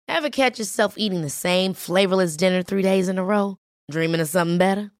Ever catch yourself eating the same flavorless dinner 3 days in a row? Dreaming of something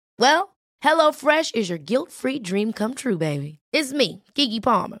better? Well, HelloFresh is your guilt-free dream come true, baby. It's me, Keke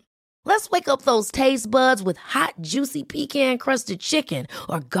Palmer. Let's wake up those taste buds with hot, juicy pecan-crusted chicken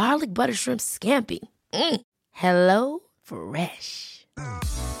or garlic butter shrimp scampi. Hello Fresh.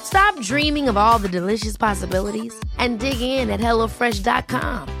 Stop dreaming of all the delicious possibilities and dig in at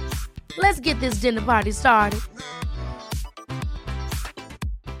HelloFresh.com. Let's get this dinner party started.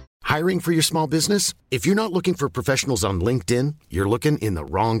 Hiring for your small business? If you're not looking for professionals on LinkedIn, you're looking in the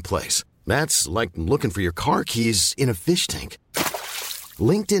wrong place. That's like looking for your car keys in a fish tank.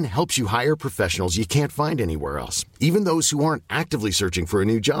 LinkedIn helps you hire professionals you can't find anywhere else, even those who aren't actively searching for a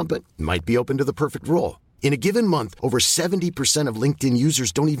new job but might be open to the perfect role. In a given month, over 70% of LinkedIn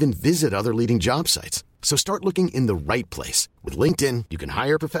users don't even visit other leading job sites. So start looking in the right place. With LinkedIn, you can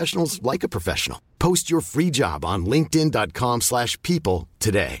hire professionals like a professional. Post your free job on linkedin.com/people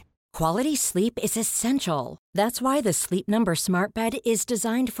today. Quality sleep is essential. That's why the Sleep Number Smart Bed is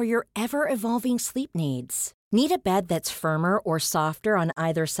designed for your ever-evolving sleep needs. Need a bed that's firmer or softer on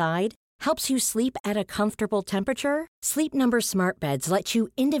either side? Helps you sleep at a comfortable temperature? Sleep Number Smart Beds let you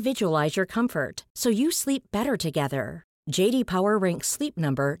individualize your comfort, so you sleep better together. J.D. Power ranks Sleep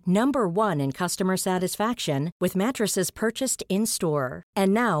Number number 1 in customer satisfaction with mattresses purchased in-store.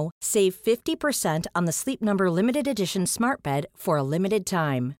 And now, save 50% on the Sleep Number Limited Edition Smart Bed for a limited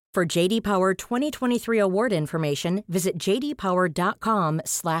time. For J.D. Power 2023 award information, visit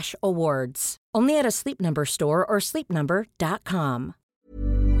jdpower.com/awards. Only at a Sleep Number store or sleepnumber.com.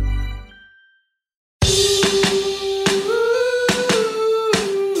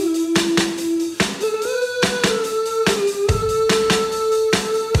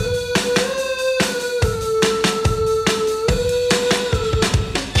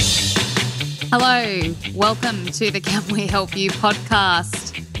 Hello, welcome to the Can We Help You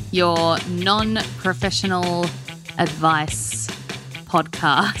podcast, your non-professional advice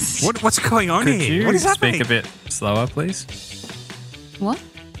podcast. What's going on here? What is happening? Speak a bit slower, please. What?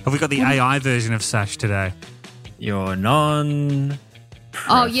 Have we got the AI version of Sash today? Your non.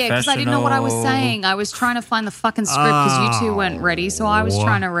 Oh, yeah, because I didn't know what I was saying. I was trying to find the fucking script because you two weren't ready, so I was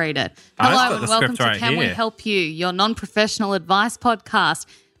trying to read it. I've got Hello the and welcome script to right Can We here. Help You, your non-professional advice podcast.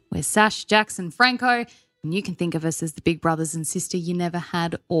 We're Sash, Jackson, Franco, and you can think of us as the big brothers and sister you never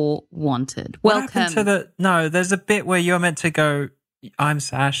had or wanted. What Welcome. happened to the? No, there's a bit where you're meant to go. I'm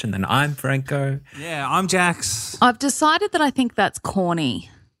Sash, and then I'm Franco. Yeah, I'm Jax. I've decided that I think that's corny.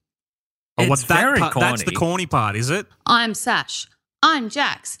 Oh, It's very corny. That's the corny part, is it? I'm Sash. I'm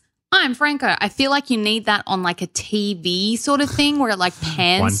Jax. I'm Franco. I feel like you need that on like a TV sort of thing where it like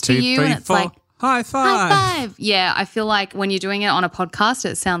pans 1, 2, to you 3, and it's 4. like High five. high five. Yeah, I feel like when you're doing it on a podcast,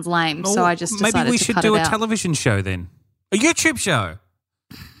 it sounds lame. So I just decided maybe we to should cut do it a out. television show then. A YouTube show.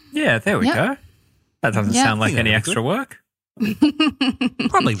 Yeah, there we Yep. go. That doesn't Yeah. sound like Yeah, any that'd be extra work.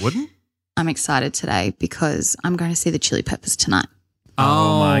 Probably wouldn't. I'm excited today because I'm going to see the Chili Peppers tonight.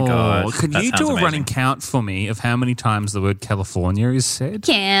 Oh, my God. Could That you sounds do a amazing. running count for me of how many times the word California is said?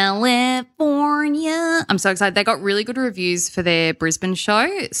 California. I'm so excited. They got really good reviews for their Brisbane show.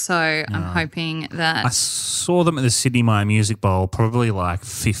 So I'm hoping that. I saw them at the Sydney My Music Bowl probably like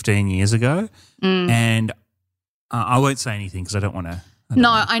 15 years ago. And I won't say anything because I don't want to. No,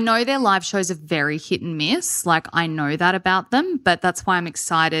 I know their live shows are very hit and miss. Like, I know that about them, but that's why I'm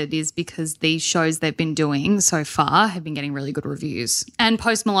excited is because these shows they've been doing so far have been getting really good reviews. And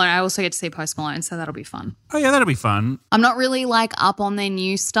Post Malone, I also get to see Post Malone, so that'll be fun. Oh, yeah, that'll be fun. I'm not really like up on their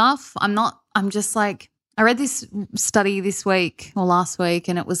new stuff. I'm just like, I read this study this week or last week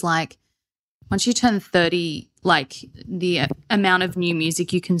and it was like, once you turn 30, like the amount of new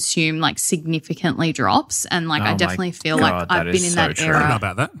music you consume like significantly drops. And like, Oh I my definitely feel God, like that I've been is in so that true. I don't know era.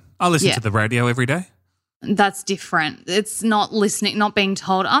 about that. I listen Yeah. to the radio every day. That's different. It's not listening, not being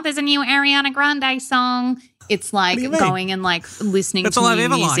told, oh, there's a new Ariana Grande song. It's like What do you mean? going and like listening That's to all I've new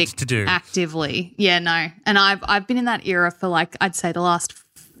ever music liked to do. actively. Yeah, no. And I've been in that era for like, I'd say the last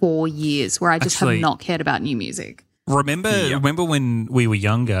 4 years where I just Actually- have not cared about new music. Remember when we were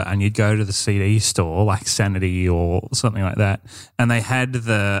younger and you'd go to the CD store like Sanity or something like that and they had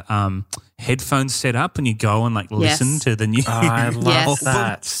the headphones set up and you go and like Yes. listen to the new I love Yes.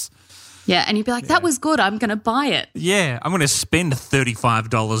 that. Yeah, and you'd be like, that was good. I'm going to buy it. Yeah, I'm going to spend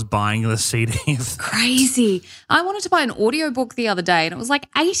 $35 buying the CD. Crazy. I wanted to buy an audiobook the other day and it was like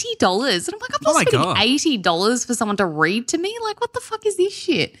 $80. And I'm like, I'm Oh not my spending God. $80 for someone to read to me. Like, what the fuck is this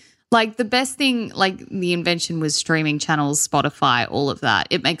shit? Like the best thing, like the invention was streaming channels, Spotify, all of that.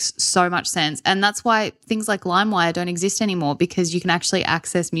 It makes so much sense. And that's why things like LimeWire don't exist anymore, because you can actually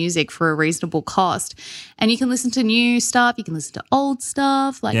access music for a reasonable cost. And you can listen to new stuff, you can listen to old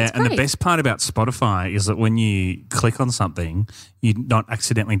stuff. Like, Yeah, it's and great. the best part about Spotify is that when you click on something, you're not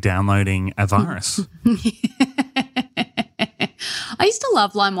accidentally downloading a virus. I used to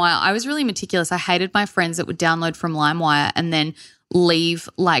love LimeWire. I was really meticulous. I hated my friends that would download from LimeWire and then leave,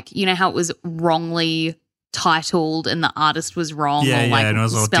 like, you know how it was wrongly titled and the artist was wrong, Yeah, or yeah, like and it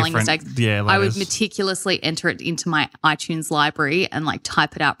was all spelling different, mistakes. yeah, I would letters. meticulously enter it into my iTunes library and like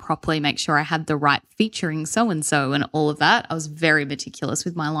type it out properly, make sure I had the right featuring so-and-so and all of that. I was very meticulous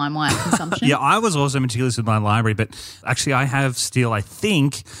with my LimeWire consumption. Yeah, I was also meticulous with my library, but actually I have still, I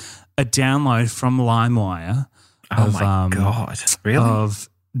think, a download from LimeWire Oh of, my God. Really? of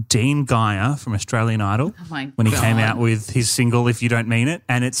Dean Geyer from Australian Idol Oh my when he came God. out with his single If You Don't Mean It,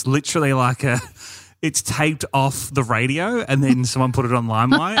 and it's literally like it's taped off the radio and then someone put it on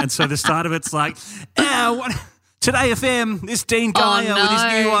LimeWire, and so the start of it's like, what? Today FM, this Dean Geyer with his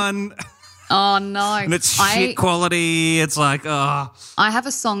new no. one. Oh no. And it's shit quality. It's like, oh. I have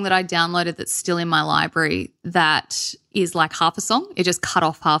a song that I downloaded that's still in my library that is like half a song. It just cut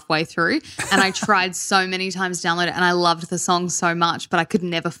off halfway through. And I tried so many times to download it and I loved the song so much, but I could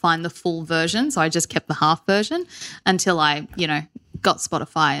never find the full version. So I just kept the half version until I, got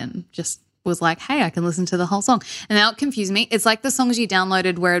Spotify and just was like, hey, I can listen to the whole song. And now it confused me. It's like the songs you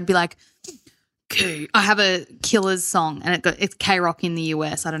downloaded where it'd be like, I have a Killers song and it's K-Rock in the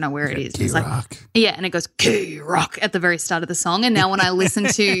US. I don't know where it is. It's like, yeah, and it goes K-Rock at the very start of the song. And now when I listen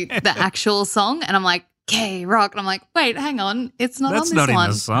to the actual song and I'm like, K-Rock, and I'm like, wait, hang on, it's not That's on this not one.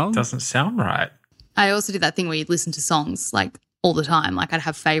 in the song. Doesn't sound right. I also did that thing where you'd listen to songs like all the time. Like I'd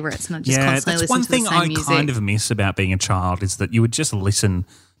have favorites and I'd just Yeah, constantly that's listen one to thing the same I music. kind of miss about being a child is that you would just listen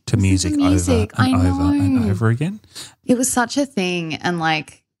to music, music, over and I over and know. over again. It was such a thing, and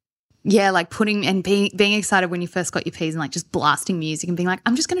like, yeah, like putting and being excited when you first got your Ps and like just blasting music and being like,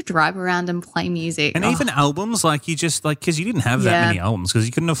 I'm just going to drive around and play music. And Oh. even albums, like you just like, because you didn't have that Yeah. many albums because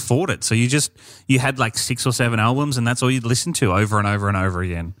you couldn't afford it. So you had like 6 or 7 albums and that's all you'd listen to over and over and over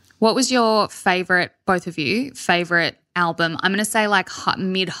again. What was your favorite, both of you, favorite album? I'm going to say like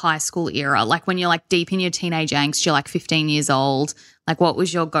mid-high school era, like when you're like deep in your teenage angst, you're like 15 years old. Like what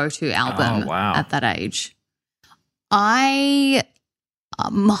was your go-to album Oh, wow. at that age?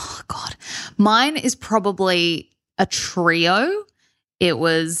 Oh, God. Mine is probably a trio. It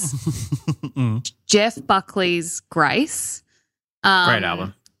was Jeff Buckley's Grace. Great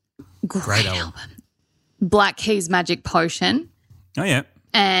album. Great album. album. Black Keys Magic Potion. Oh, yeah.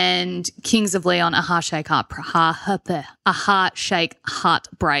 And Kings of Leon, A Heart Shake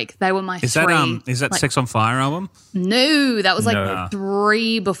Heartbreak. They were my Is three. that like- Sex on Fire album? No, that was like No.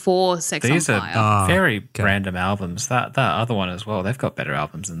 3 before Sex These on are Fire. very okay. random albums. That other one as well. They've got better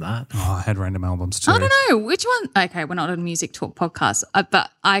albums than that. Oh, I had random albums too. I don't know which one. Okay, we're not on a music talk podcast,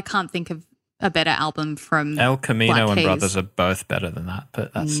 but I can't think of a better album from El Camino Black and Keys. Brothers are both better than that,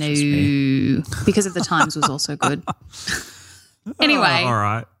 but that's just me. No, because of the Times was also good. Anyway, Oh, all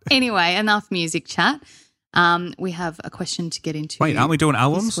right. Anyway, enough music chat. We have a question to get into. Wait, aren't we doing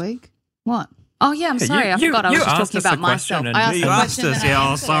albums? this week? What? Oh yeah, I'm Yeah, sorry, I forgot. I was you just asked talking us the about myself. question and I asked You the asked question us. and I Yeah,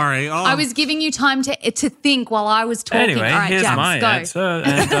 oh, answered it. sorry. Oh. I was giving you time to think while I was talking. Anyway, All right, here's Jax, my go. answer,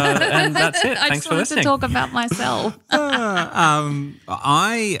 and that's it. I Thanks just for wanted to listening. talk about myself.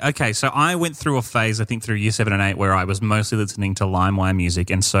 So I went through a phase, I think through year 7 and 8, where I was mostly listening to LimeWire music,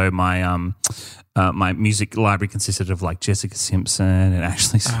 and so my my music library consisted of like Jessica Simpson and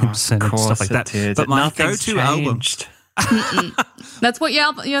Ashley Simpson and stuff like that. Did. But my Nothing's go-to album, changed. That's what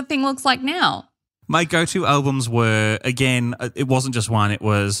your thing looks like now. my go-to albums were, again, it wasn't just one. It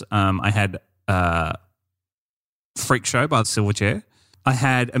was I had Freak Show by Silverchair. I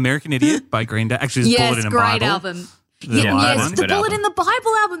had American Idiot by Green Day. Actually, it's Bullet Yes, in a great Bible. album. The Yeah, Bible that Yes, one's a the good Bullet album. in the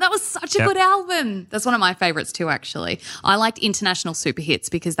Bible album. That was such a Yep. good album. That's one of my favorites too, actually. I liked International Super Hits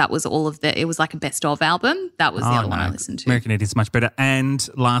because that was it was like a best of album. That was the other one I listened to. American Idiot's much better. And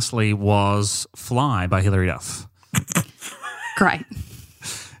lastly was Fly by Hilary Duff. Great.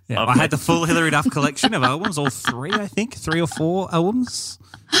 Yeah, I had the full Hilary Duff collection of albums, all 3, I think, 3 or 4 albums.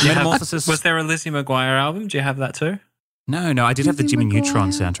 Metamorphosis. Was there a Lizzie McGuire album? Do you have that too? No, I did have the Lizzie Jimmy Neutron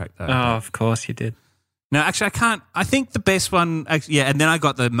McGuire. soundtrack though. Oh, of course you did. No, actually, I can't. I think the best one, and then I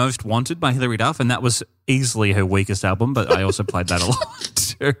got the Most Wanted by Hilary Duff, and that was easily her weakest album, but I also played that a lot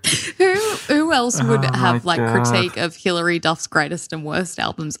too. Who else would have like God. critique of Hilary Duff's greatest and worst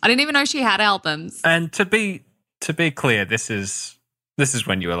albums? I didn't even know she had albums. And to be clear, this is This is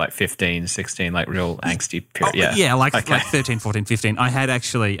when you were like 15, 16, like real angsty period. Like 13, 14, 15. I had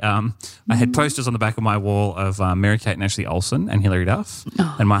actually, I had posters on the back of my wall of Mary-Kate and Ashley Olsen and Hilary Duff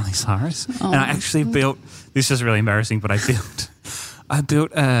and Miley Cyrus. And I actually built, this is really embarrassing, but I built,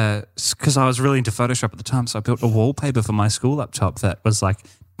 because I was really into Photoshop at the time, so I built a wallpaper for my school laptop that was like,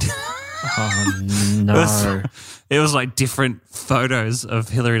 Oh, no. It was like different photos of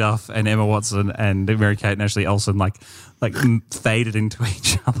Hilary Duff and Emma Watson and Mary-Kate and Ashley Olsen like faded into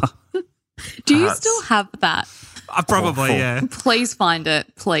each other. Do you still have that? Probably, awful. yeah. Please find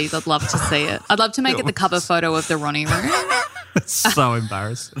it. Please. I'd love to see it. I'd love to make it the cover photo of the Ronnie room. It's so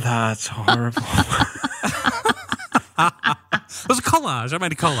embarrassing. That's horrible. It was a collage. I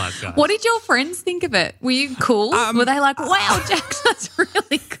made a collage, guys. What did your friends think of it? Were you cool? Were they like, wow, Jack, that's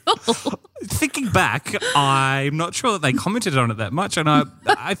really cool? Thinking back, I'm not sure that they commented on it that much. And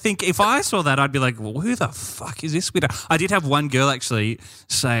I think if I saw that, I'd be like, well, who the fuck is this weirdo? I did have one girl actually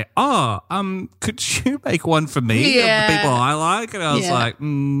say, could you make one for me of the people I like? And I was like,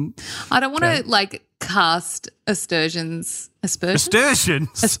 I don't want to cast aspersions. No,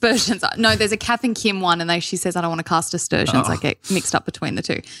 there's a Kath and Kim one, and she says I don't want to cast aspersions. I get mixed up between the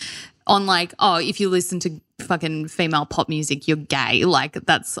two. On if you listen to fucking female pop music, you're gay.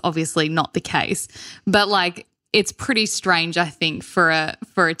 That's obviously not the case. But it's pretty strange, I think, for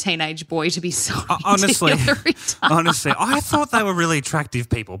a teenage boy to be so honestly, honestly, I thought they were really attractive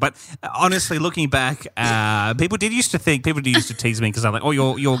people. But honestly, looking back, people did used to tease me because I'm like, oh,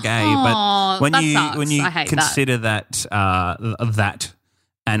 you're gay. Aww, but sucks. when you I hate consider that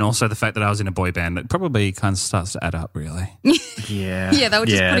and also the fact that I was in a boy band, it probably kind of starts to add up, really. Yeah. Yeah, they were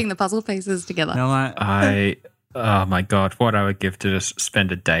just putting the puzzle pieces together. Oh my God, what I would give to just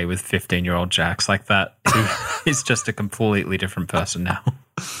spend a day with 15-year-old Jax like that. He's just a completely different person now.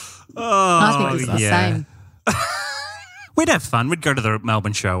 I think it's the same. We'd have fun. We'd go to the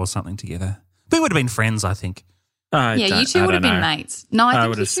Melbourne show or something together. We would have been friends, I think. You two would have been mates. No, I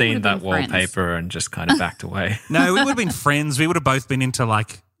would have seen that wallpaper and just kind of backed away. No, we would have been friends. We would have both been into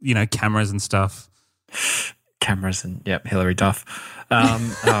cameras and stuff. Cameras and Hilary Duff.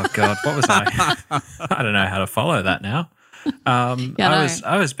 Oh God, what was I? I don't know how to follow that now.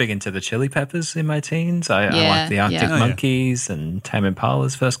 I was big into the Chili Peppers in my teens. I liked the Arctic Monkeys and Tame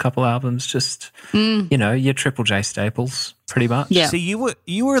Impala's first couple albums. Just your Triple J staples, pretty much. Yeah. See, you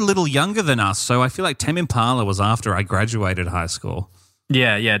were a little younger than us, so I feel like Tame Impala was after I graduated high school.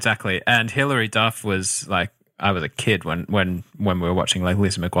 Yeah, exactly. And Hilary Duff was I was a kid when we were watching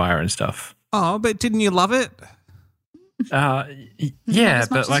Lizzie McGuire and stuff. Oh, but didn't you love it? Yeah,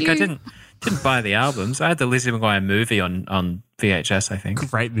 but I didn't buy the albums. I had the Lizzie McGuire movie on VHS, I think.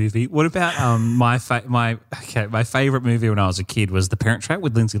 Great movie. What about my favorite movie when I was a kid was The Parent Trap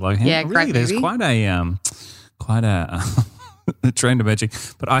with Lindsay Lohan. Yeah, great movie. There's quite a trend emerging.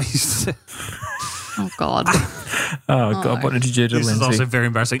 But I used to. Oh God. Oh God, what did you do to Lindsay? This is also very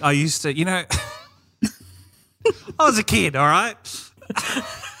embarrassing. I used to, I was a kid, all right?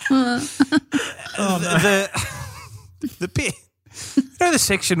 The bit, the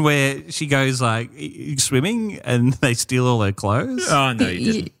section where she goes swimming and they steal all her clothes? Oh, no,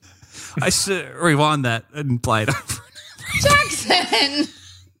 you didn't. I rewind that and play it over. Jackson!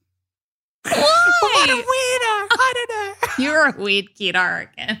 Why? What a weirdo. I don't know. You're a weird kid, I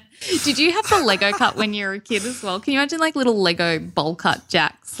reckon. Did you have the Lego cut when you were a kid as well? Can you imagine little Lego bowl cut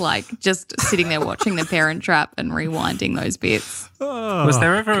Jacks just sitting there watching The Parent Trap and rewinding those bits? Was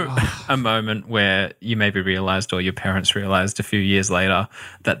there ever a moment where you maybe realised or your parents realised a few years later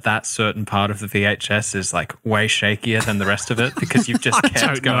that certain part of the VHS is way shakier than the rest of it because you've just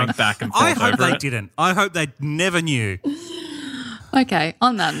kept going back and forth over it? I hope they didn't. I hope they never knew. Okay,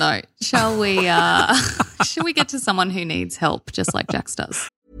 on that note, shall we get to someone who needs help just like Jax does?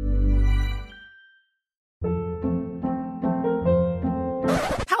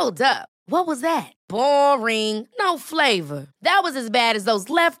 Hold up. What was that? Boring. No flavor. That was as bad as those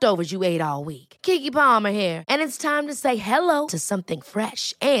leftovers you ate all week. Keke Palmer here, and it's time to say hello to something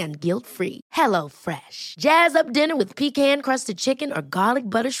fresh and guilt-free. Hello Fresh. Jazz up dinner with pecan-crusted chicken or garlic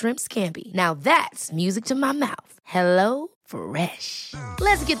butter shrimp scampi. Now that's music to my mouth. Hello Fresh.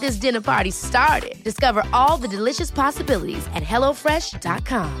 Let's get this dinner party started. Discover all the delicious possibilities at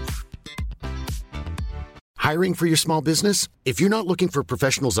HelloFresh.com. Hiring for your small business? If you're not looking for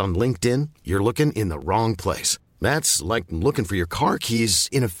professionals on LinkedIn, you're looking in the wrong place. That's like looking for your car keys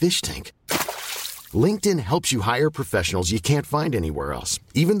in a fish tank. LinkedIn helps you hire professionals you can't find anywhere else,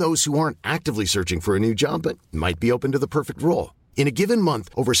 even those who aren't actively searching for a new job but might be open to the perfect role. In a given month,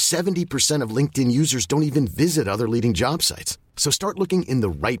 over 70% of LinkedIn users don't even visit other leading job sites. So start looking in the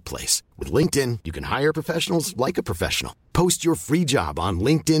right place. With LinkedIn, you can hire professionals like a professional. Post your free job on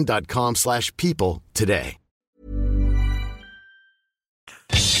linkedin.com/people today.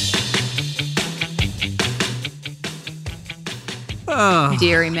 Oh.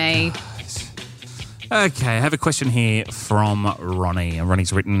 Deary me. Okay, I have a question here from Ronnie. And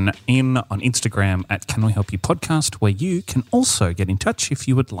Ronnie's written in on Instagram at Can We Help You Podcast, where you can also get in touch if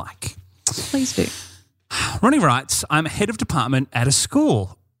you would like. Please do. Ronnie writes, I'm head of department at a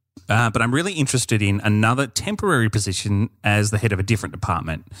school, but I'm really interested in another temporary position as the head of a different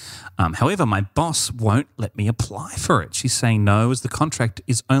department. However, my boss won't let me apply for it. She's saying no, as the contract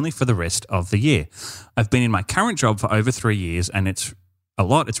is only for the rest of the year. I've been in my current job for over 3 years, and it's a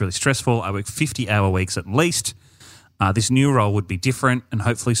lot. It's really stressful. I work 50-hour weeks at least. This new role would be different and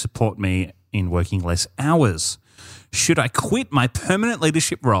hopefully support me in working less hours. Should I quit my permanent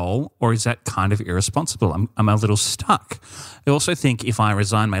leadership role, or is that kind of irresponsible? I'm a little stuck. I also think if I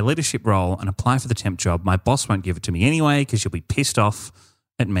resign my leadership role and apply for the temp job, my boss won't give it to me anyway because she'll be pissed off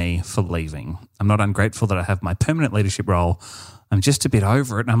at me for leaving. I'm not ungrateful that I have my permanent leadership role. I'm just a bit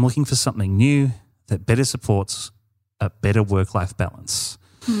over it, and I'm looking for something new that better supports a better work-life balance.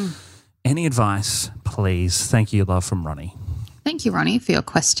 Any advice, please? Thank you, love, from Ronnie. Thank you, Ronnie, for your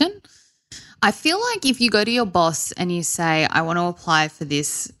question. I feel like if you go to your boss and you say, I want to apply for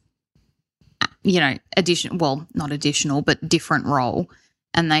this, not additional, but different role,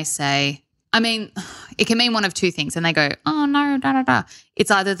 and they say, it can mean one of two things, and they go, oh, no, da. It's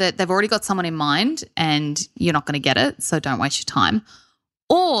either that they've already got someone in mind and you're not going to get it, so don't waste your time.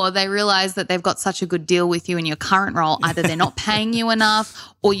 Or they realize that they've got such a good deal with you in your current role. Either they're not paying you enough,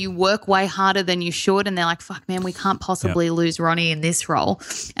 or you work way harder than you should, and they're like, fuck, man, we can't possibly lose Ronnie in this role.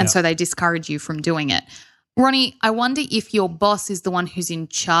 And so they discourage you from doing it. Ronnie, I wonder if your boss is the one who's in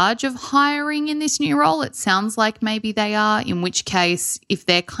charge of hiring in this new role. It sounds like maybe they are, in which case, if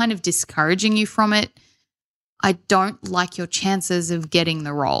they're kind of discouraging you from it, I don't like your chances of getting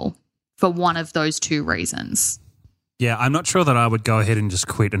the role for one of those two reasons. Yeah, I'm not sure that I would go ahead and just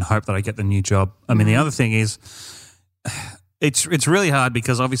quit and hope that I get the new job. I mean, the other thing is it's really hard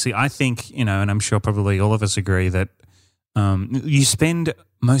because obviously I think, and I'm sure probably all of us agree that you spend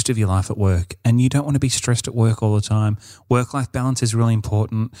most of your life at work and you don't want to be stressed at work all the time. Work-life balance is really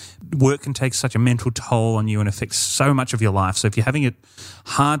important. Work can take such a mental toll on you and affects so much of your life. So if you're having a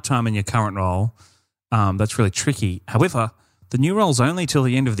hard time in your current role, that's really tricky. However, the new role's only till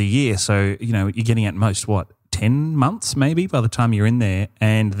the end of the year. So, you're getting at most, 10 months maybe by the time you're in there,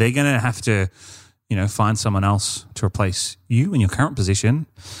 and they're going to have to, find someone else to replace you in your current position.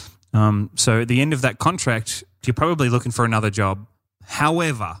 So at the end of that contract, you're probably looking for another job.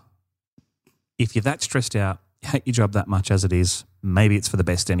 However, if you're that stressed out, you hate your job that much as it is, maybe it's for the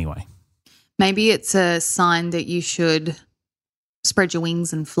best anyway. Maybe it's a sign that you should spread your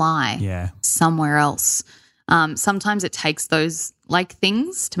wings and fly somewhere else. Sometimes it takes those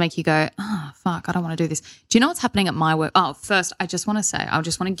things to make you go, oh, fuck, I don't want to do this. Do you know what's happening at my work? Oh, first, I just want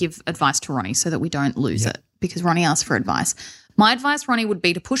to give advice to Ronnie so that we don't lose it, because Ronnie asked for advice. My advice, Ronnie, would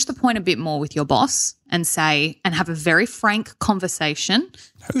be to push the point a bit more with your boss and have a very frank conversation.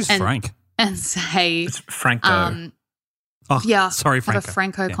 Who's Frank? And say. It's Franco. Sorry, Franco. Have a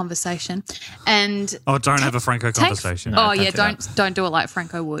Franco conversation. And don't have a Franco conversation. Don't do it like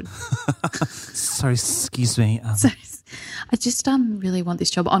Franco would. Sorry, excuse me. I just really want this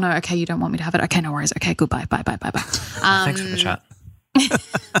job. Oh, no, okay, you don't want me to have it. Okay, no worries. Okay, goodbye, bye. Thanks for the chat.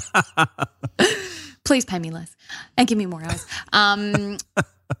 Please pay me less and give me more hours.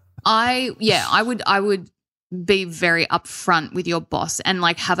 I would be very upfront with your boss and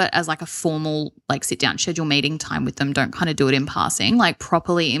have it as a formal sit down, schedule meeting time with them. Don't kind of do it in passing.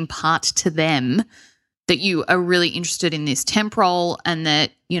 Properly impart to them that you are really interested in this temp role, and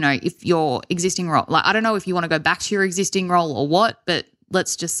that, if your existing role, I don't know if you want to go back to your existing role or what, but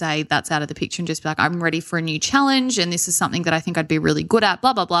let's just say that's out of the picture and just be like, I'm ready for a new challenge and this is something that I think I'd be really good at,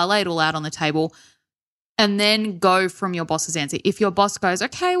 blah, blah, blah, lay it all out on the table. And then go from your boss's answer. If your boss goes,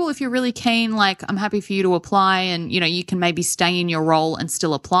 okay, well, if you're really keen, I'm happy for you to apply, and, you can maybe stay in your role and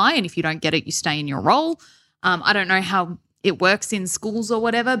still apply. And if you don't get it, you stay in your role. I don't know how it works in schools or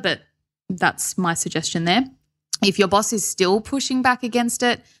whatever, but that's my suggestion there. If your boss is still pushing back against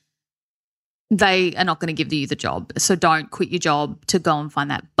it, they are not going to give you the job. So don't quit your job to go and find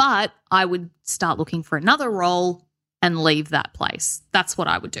that. But I would start looking for another role and leave that place. That's what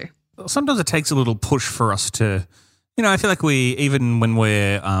I would do. Sometimes it takes a little push for us to, I feel like even when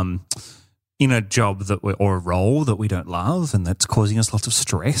we're, in a job or a role that we don't love and that's causing us lots of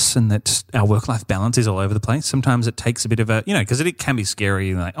stress and that our work-life balance is all over the place, sometimes it takes a bit of a, because it can be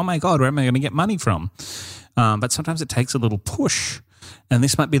scary and like, oh my God, where am I going to get money from? But sometimes it takes a little push, and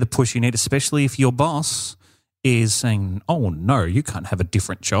this might be the push you need, especially if your boss is saying, oh no, you can't have a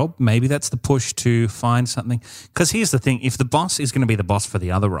different job. Maybe that's the push to find something. Because here's the thing, if the boss is going to be the boss for the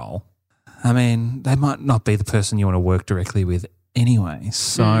other role, I mean, they might not be the person you want to work directly with anyway.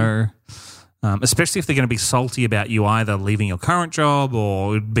 So... especially if they're going to be salty about you either leaving your current job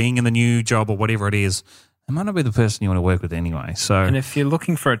or being in the new job or whatever it is, they might not be the person you want to work with anyway. So, and if you're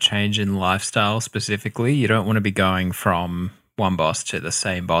looking for a change in lifestyle specifically, you don't want to be going from one boss to the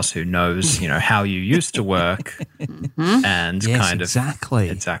same boss who knows, how you used to work and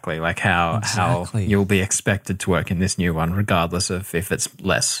exactly like how you'll be expected to work in this new one, regardless of if it's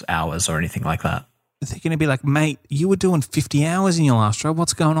less hours or anything like that. They're going to be like, mate, you were doing 50 hours in your last job.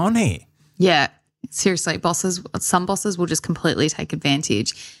 What's going on here? Yeah, seriously, some bosses will just completely take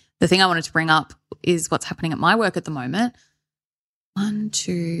advantage. The thing I wanted to bring up is what's happening at my work at the moment.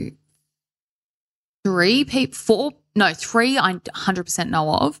 3 I 100%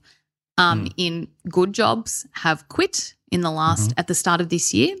 know of in good jobs have quit in the at the start of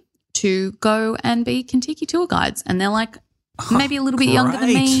this year to go and be Kentucky tour guides. And they're like maybe a little bit younger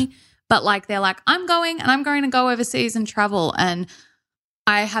than me, but like they're like, I'm going to go overseas and travel. And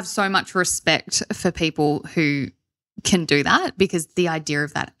I have so much respect for people who can do that, because the idea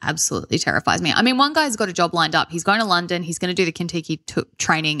of that absolutely terrifies me. I mean, one guy's got a job lined up. He's going to London. He's going to do the Kentucky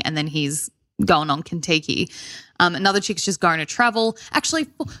training, and then he's going on Kentucky. Another chick's just going to travel. Actually,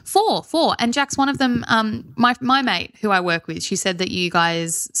 four. And Jack's one of them. My mate who I work with, she said that you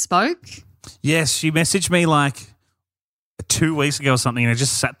guys spoke. Yes, she messaged me like 2 weeks ago or something, and I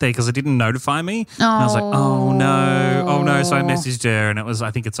just sat there because it didn't notify me. And I was like, oh no. So I messaged her, and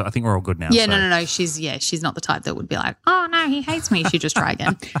I think we're all good now. Yeah, so. No. She's not the type that would be like, oh no, he hates me. She'd just try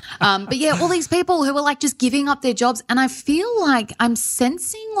again. But yeah, all these people who are like just giving up their jobs, and I feel like I'm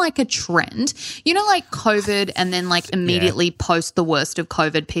sensing like a trend, like COVID, and then like immediately post the worst of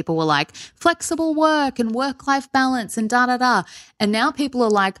COVID, people were like flexible work and work-life balance and da-da-da. And now people are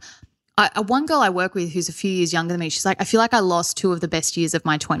like, one girl I work with who's a few years younger than me, she's like, I feel like I lost 2 of the best years of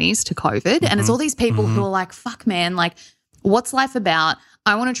my 20s to COVID. And it's all these people who are like, fuck, man, like, what's life about?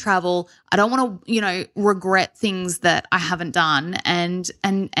 I want to travel. I don't want to, regret things that I haven't done. And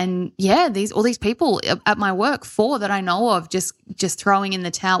yeah, all these people at my work, 4 that I know of, just throwing in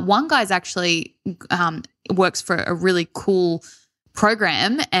the towel. One guy's actually works for a really cool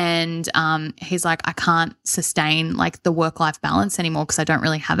program, and he's like, I can't sustain like the work-life balance anymore because I don't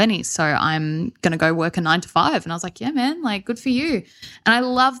really have any, so I'm gonna go work a 9 to 5. And I was like, yeah man, like good for you. And I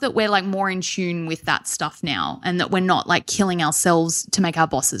love that we're like more in tune with that stuff now, and that we're not like killing ourselves to make our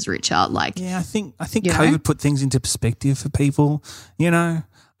bosses richer. Like, yeah, I think COVID put things into perspective for people, and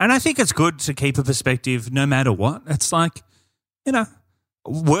I think it's good to keep a perspective no matter what. It's like,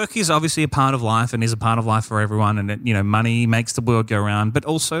 work is obviously a part of life and is a part of life for everyone, and money makes the world go around. But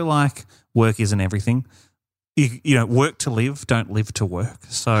also, like, work isn't everything. Work to live, don't live to work.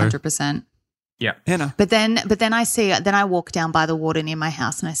 So 100%. Yeah, But then I walk down by the water near my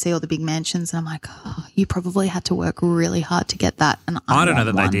house and I see all the big mansions, and I'm like, oh, you probably had to work really hard to get that. And I don't know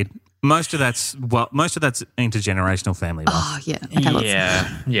that they did. Most of that's intergenerational family life. Oh yeah,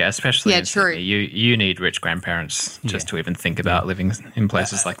 okay, yeah, especially in true. Sydney. You need rich grandparents just to even think about living in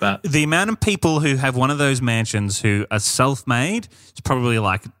places like that. The amount of people who have one of those mansions who are self-made is probably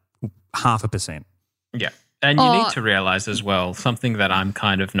like 0.5%. Yeah, and you need to realize as well something that I'm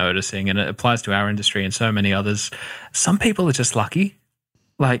kind of noticing, and it applies to our industry and so many others. Some people are just lucky.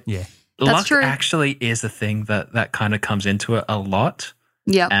 Like, luck actually is a thing that kind of comes into it a lot.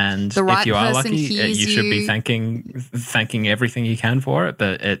 Yeah, and if you are lucky, you should be thanking everything you can for it,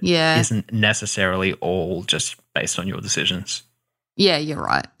 but it isn't necessarily all just based on your decisions. Yeah, you're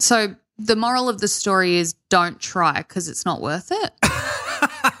right. So the moral of the story is don't try because it's not worth it.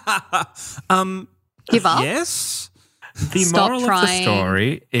 Give up. Yes. The moral of the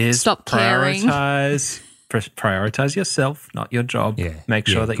story is stop caring. Prioritize yourself, not your job. Yeah. Make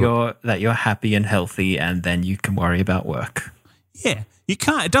sure that you're happy and healthy, and then you can worry about work. Yeah. You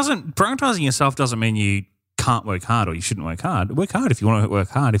can't. Prioritizing yourself doesn't mean you can't work hard or you shouldn't work hard. Work hard if you want to work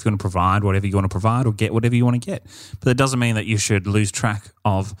hard, if you want to provide whatever you want to provide or get whatever you want to get. But that doesn't mean that you should lose track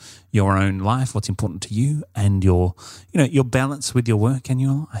of your own life, what's important to you, and your balance with your work and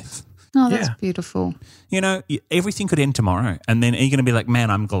your life. Oh, that's beautiful. Everything could end tomorrow, and then are you going to be like, man,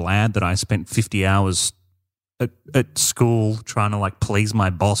 I'm glad that I spent 50 hours at school trying to like please my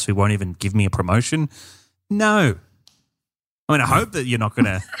boss who won't even give me a promotion? No. I mean, I hope that you're not going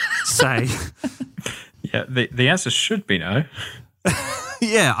to say. Yeah, the answer should be no.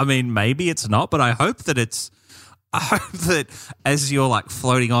 Yeah, I mean, maybe it's not, but I hope that as you're like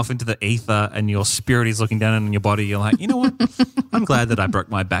floating off into the ether and your spirit is looking down on your body, you're like, you know what? I'm glad that I broke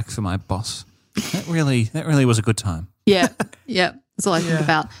my back for my boss. That really was a good time. Yeah. That's all I think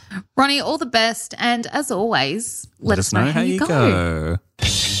about. Ronnie, all the best. And as always, let us know how you go.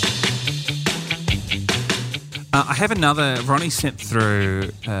 I have Ronnie sent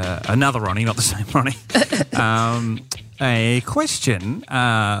through, another Ronnie, not the same Ronnie, a question,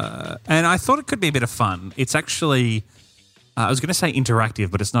 and I thought it could be a bit of fun. It's actually, I was going to say interactive,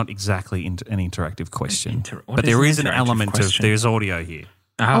 but it's not exactly an interactive question. But there is an element question? There's audio here.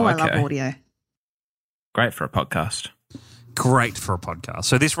 Oh, okay. I love audio. Great for a podcast.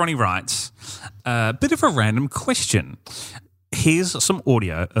 So this Ronnie writes, a bit of a random question. Here's some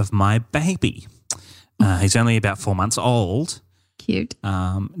audio of my baby. He's only about 4 months old. Cute.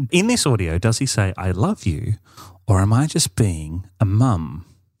 In this audio, does he say, I love you, or am I just being a mum?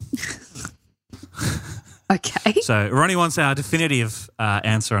 Okay. So Ronnie wants our definitive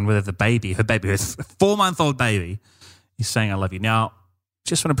answer on whether her 4-month-old baby, is saying I love you. Now,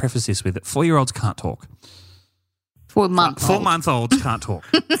 just want to preface this with it. 4-year-olds can't talk. 4-month-olds can't talk.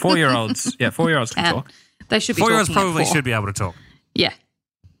 4-year-olds, yeah, 4-year-olds can talk. They should be 4-year-olds talking probably should be able to talk. Yeah.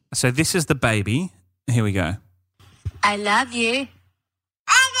 So this is the baby. Here we go. I love you.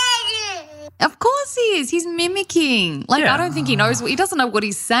 Of course he is. He's mimicking. Like, I don't think he knows he doesn't know what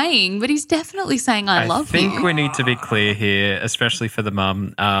he's saying, but he's definitely saying I love you. I think we need to be clear here, especially for the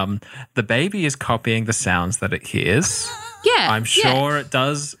mum. The baby is copying the sounds that it hears. Yeah. I'm sure it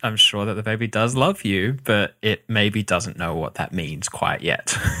does. I'm sure that the baby does love you, but it maybe doesn't know what that means quite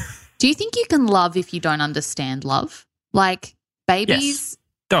yet. Do you think you can love if you don't understand love? Like babies? Yes.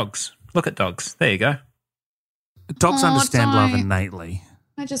 Dogs. Look at dogs. There you go. Dogs understand love innately.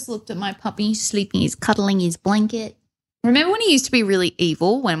 I just looked at my puppy. He's sleeping. He's cuddling his blanket. Remember when he used to be really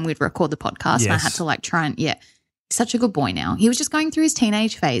evil when we'd record the podcast and I had to like try and, he's such a good boy now. He was just going through his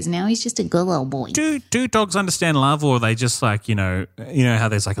teenage phase. Now he's just a good little boy. Do dogs understand love, or are they just like, you know how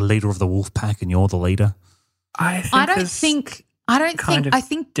there's like a leader of the wolf pack and you're the leader? I think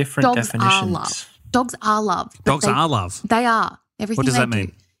different dogs definitions. are love. Dogs are love. Dogs are love. They are. Everything what does they that mean?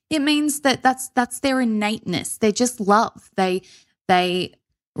 Do. It means that's their innateness. They're just love. They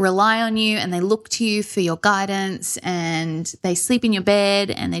rely on you and they look to you for your guidance, and they sleep in your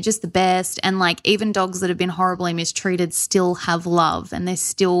bed, and they're just the best. And like even dogs that have been horribly mistreated still have love, and they're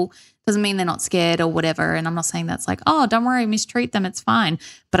still, doesn't mean they're not scared or whatever. And I'm not saying that's like, oh, don't worry, mistreat them, it's fine.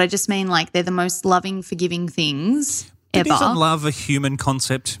 But I just mean like they're the most loving, forgiving things ever. Isn't love a human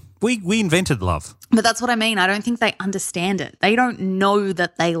concept? We invented love. But that's what I mean. I don't think they understand it. They don't know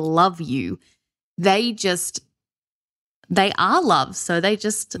that they love you. They are love. So they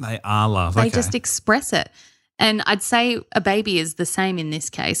are love. They just express it. And I'd say a baby is the same in this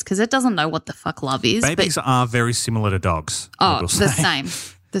case because it doesn't know what the fuck love is. Babies are very similar to dogs. Oh,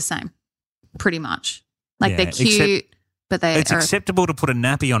 the same. Pretty much. Like they're cute, but it's acceptable to put a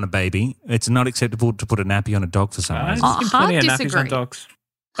nappy on a baby. It's not acceptable to put a nappy on a dog for some reason. Hard disagree.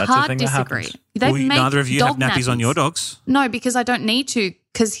 That's hard disagree. Neither of you have nappies on your dogs? No, because I don't need to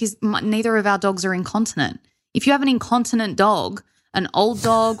because neither of our dogs are incontinent. If you have an incontinent dog, an old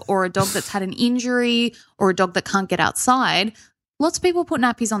dog or a dog that's had an injury or a dog that can't get outside, lots of people put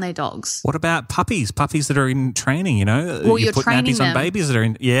nappies on their dogs. What about puppies? Puppies that are in training, Well, you put nappies on babies that are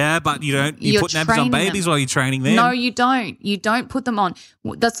in. Yeah, but you don't. You put nappies on babies while you're training them. No, you don't. You don't put them on.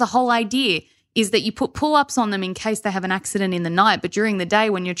 That's the whole idea, is that you put pull-ups on them in case they have an accident in the night. But during the day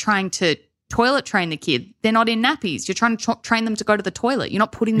when you're trying to toilet train the kid, they're not in nappies. You're trying to train them to go to the toilet. You're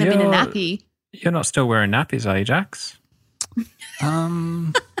not putting them in a nappy. You're not still wearing nappies, are you, Jax?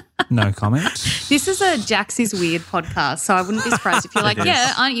 No comment. This is a Jax is Weird podcast, so I wouldn't be surprised if you're like,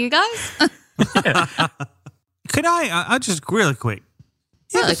 yeah, aren't you guys? Could I just really quick,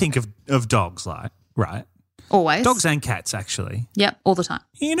 you ever think of dogs like, right? Always. Dogs and cats, actually. Yep, all the time.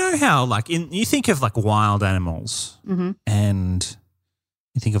 You know how, like, you think of, like, wild animals and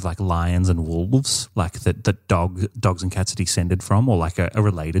you think of, like, lions and wolves, like, that dogs and cats are descended from or, like, are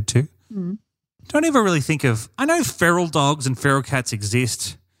related to. Mm. Don't ever really think of – I know feral dogs and feral cats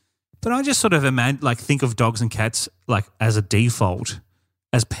exist, but I just sort of think of dogs and cats, like, as a default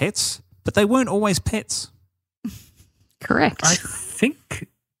as pets, but they weren't always pets. Correct.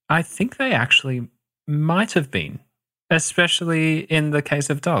 I think they actually – might have been, especially in the case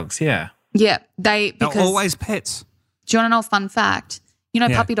of dogs, yeah. Yeah, they're always pets. Do you want to know a fun fact? You know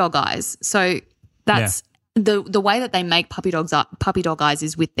puppy dog eyes. So that's the way that they make puppy dog eyes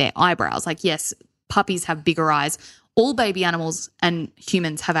is with their eyebrows. Like, yes, puppies have bigger eyes. All baby animals and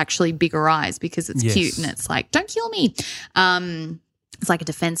humans have actually bigger eyes because it's cute and it's like, don't kill me. It's like a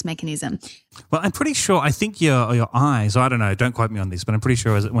defense mechanism. Well, I'm pretty sure, I think your eyes, I don't know, don't quote me on this, but I'm pretty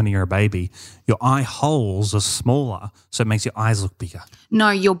sure when you're a baby, your eye holes are smaller, so it makes your eyes look bigger.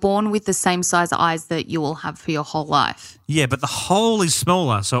 No, you're born with the same size eyes that you will have for your whole life. Yeah, but the hole is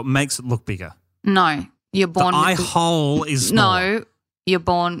smaller, so it makes it look bigger. No, you're born the eye hole is smaller. No, you're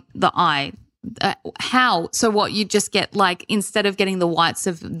born the eye. How? So what, you just get like, instead of getting the whites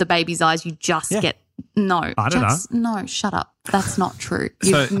of the baby's eyes, you just get, no. I don't know. No, shut up. That's not true.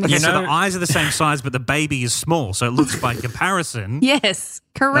 So the eyes are the same size, but the baby is small, so it looks by comparison. Yes,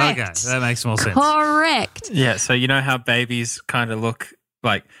 correct. Okay, that makes more sense. Correct. Yeah, so you know how babies kind of look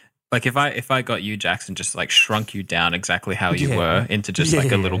like if I got you, Jackson, just like shrunk you down exactly how you were into just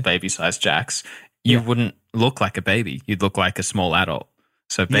like a little baby-sized Jax, you wouldn't look like a baby. You'd look like a small adult.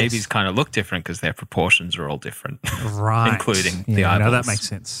 So babies kind of look different because their proportions are all different, right? Including the eyeballs. No, that makes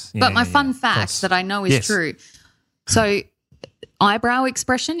sense. But my fun fact that I know is true. So eyebrow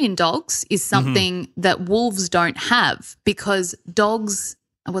expression in dogs is something that wolves don't have because dogs,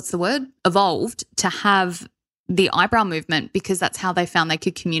 evolved to have the eyebrow movement because that's how they found they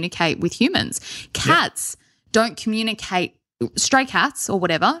could communicate with humans. Cats don't communicate, stray cats or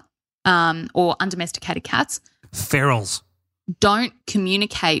whatever, or undomesticated cats. Ferals. Don't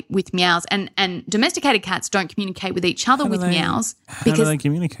communicate with meows, and domesticated cats don't communicate with each other with meows. How do they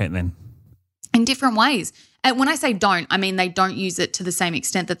communicate then? In different ways. And when I say don't, I mean they don't use it to the same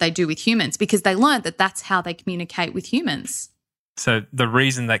extent that they do with humans because they learned that that's how they communicate with humans. So the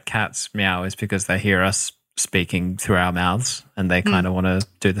reason that cats meow is because they hear us speaking through our mouths and they kind of want to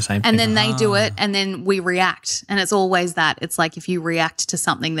do the same thing. And then they do it and then we react. And it's always that. It's like if you react to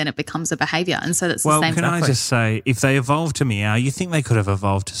something, then it becomes a behavior. And so that's the same. Well, can I just say, if they evolved to meow, you think they could have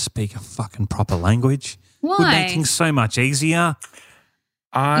evolved to speak a fucking proper language? Why? Would make things so much easier.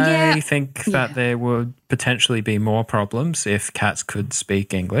 I think that there would potentially be more problems if cats could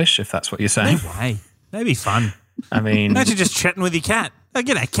speak English, if that's what you're saying. No way. That'd be fun. I mean, imagine just chatting with your cat. Oh,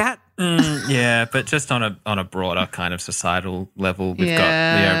 g'day, cat. Yeah, but just on a broader kind of societal level, we've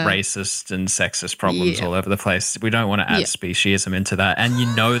got racist and sexist problems all over the place. We don't want to add speciesism into that. And you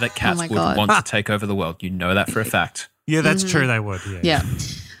know that cats would want to take over the world. You know that for a fact. Yeah, that's true. They would. Yeah.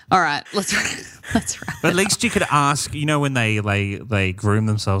 All right, let's wrap. But at least you could ask. You know, when they groom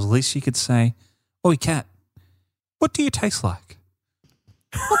themselves, at least you could say, "Oi, cat, what do you taste like?"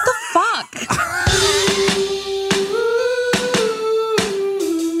 What the fuck?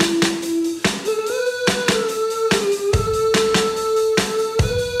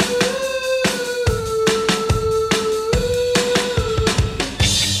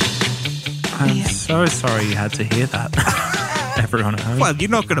 I'm so sorry you had to hear that. Everyone at home. Well, you're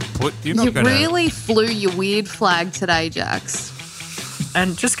not going to put. You really flew your weird flag today, Jax.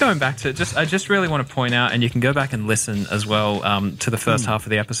 And just going back to I just really want to point out, and you can go back and listen as well to the first half of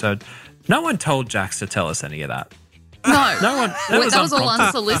the episode. No one told Jax to tell us any of that. No one. That was all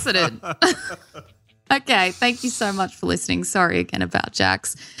unsolicited. Okay, thank you so much for listening. Sorry again about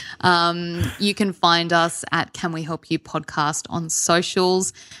Jax. You can find us at Can We Help You Podcast on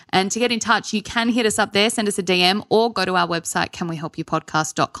socials. And to get in touch, you can hit us up there, send us a DM, or go to our website,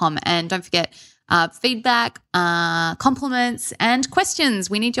 canwehelpyoupodcast.com. And don't forget feedback, compliments, and questions.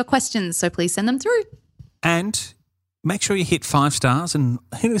 We need your questions, so please send them through. And make sure you hit 5 stars and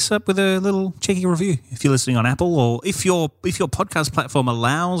hit us up with a little cheeky review if you're listening on Apple, or if your podcast platform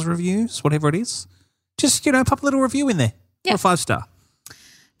allows reviews, whatever it is. Just, pop a little review in there. Or a 5-star.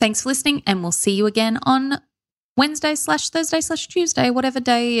 Thanks for listening, and we'll see you again on Wednesday/Thursday/Tuesday, whatever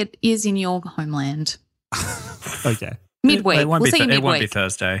day it is in your homeland. Okay. Midweek. We'll see you midweek. It won't be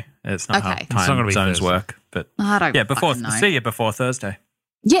Thursday. It's not how time zones work. But I don't see you before Thursday.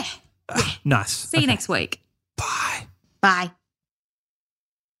 Yeah. Nice. See you next week. Bye. Bye.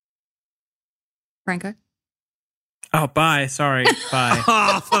 Franco? Oh, bye. Sorry. Bye.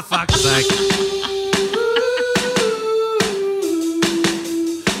 Oh, for fuck's sake.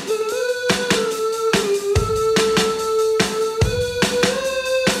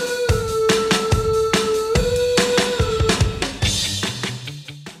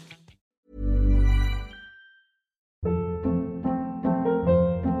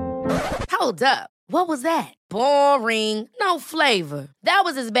 Hold up. What was that? Boring. No flavor. That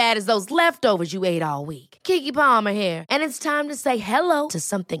was as bad as those leftovers you ate all week. Keke Palmer here. And it's time to say hello to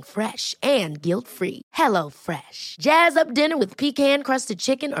something fresh and guilt-free. Hello Fresh. Jazz up dinner with pecan-crusted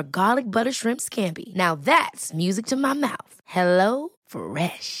chicken or garlic butter shrimp scampi. Now that's music to my mouth. Hello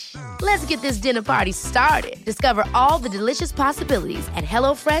Fresh. Let's get this dinner party started. Discover all the delicious possibilities at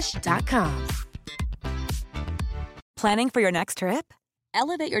HelloFresh.com. Planning for your next trip?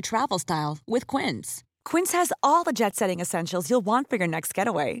 Elevate your travel style with Quince. Quince has all the jet-setting essentials you'll want for your next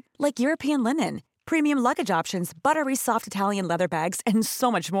getaway, like European linen, premium luggage options, buttery soft Italian leather bags, and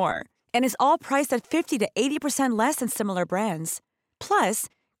so much more. And is all priced at 50 to 80% less than similar brands. Plus,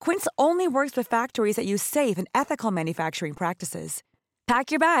 Quince only works with factories that use safe and ethical manufacturing practices. Pack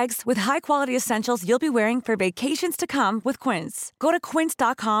your bags with high-quality essentials you'll be wearing for vacations to come with Quince. Go to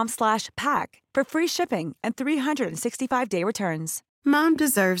quince.com/pack for free shipping and 365-day returns. Mom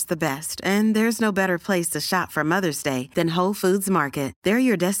deserves the best, and there's no better place to shop for Mother's Day than Whole Foods Market. They're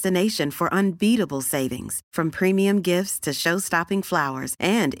your destination for unbeatable savings, from premium gifts to show-stopping flowers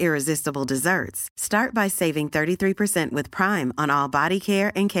and irresistible desserts. Start by saving 33% with Prime on all body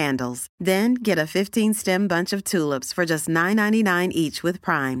care and candles. Then get a 15-stem bunch of tulips for just $9.99 each with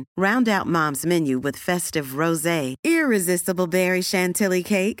Prime. Round out Mom's menu with festive rosé, irresistible berry chantilly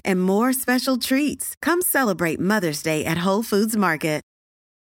cake, and more special treats. Come celebrate Mother's Day at Whole Foods Market.